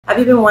Have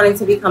you been wanting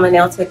to become a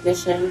nail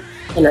technician,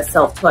 and a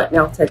self-taught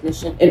nail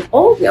technician, an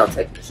old nail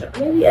technician, or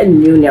maybe a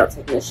new nail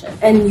technician,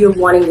 and you're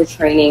wanting the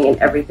training and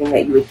everything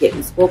that you would get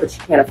in school, but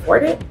you can't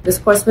afford it? This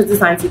course was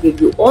designed to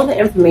give you all the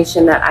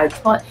information that I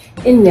taught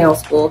in nail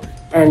school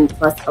and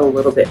plus a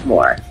little bit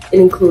more. It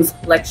includes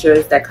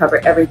lectures that cover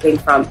everything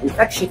from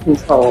infection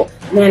control,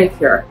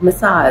 manicure,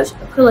 massage,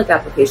 acrylic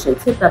application,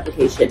 tip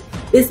application,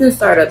 business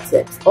startup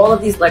tips. All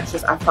of these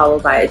lectures are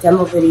followed by a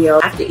demo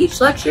video. After each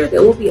lecture,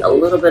 there will be a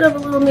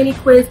little mini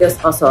quiz. There's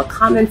also a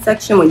comment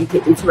section where you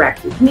can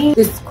interact with me.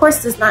 This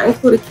course does not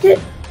include a kit,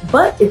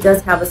 but it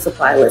does have a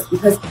supply list,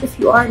 because if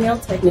you are a nail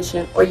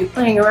technician or you're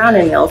playing around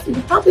in nails, you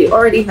probably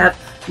already have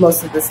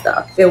most of the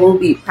stuff. There will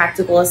be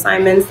practical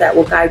assignments that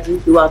will guide you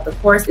throughout the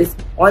course. It's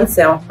on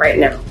sale right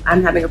now.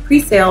 I'm having a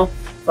pre-sale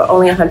for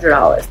only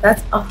 $100.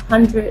 That's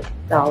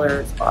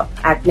 $100 off.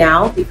 Act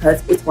now,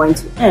 because it's going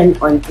to end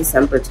on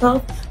December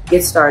 12th.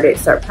 Get started,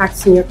 start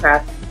practicing your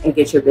craft, and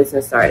get your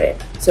business started.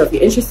 So if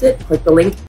you're interested, click the link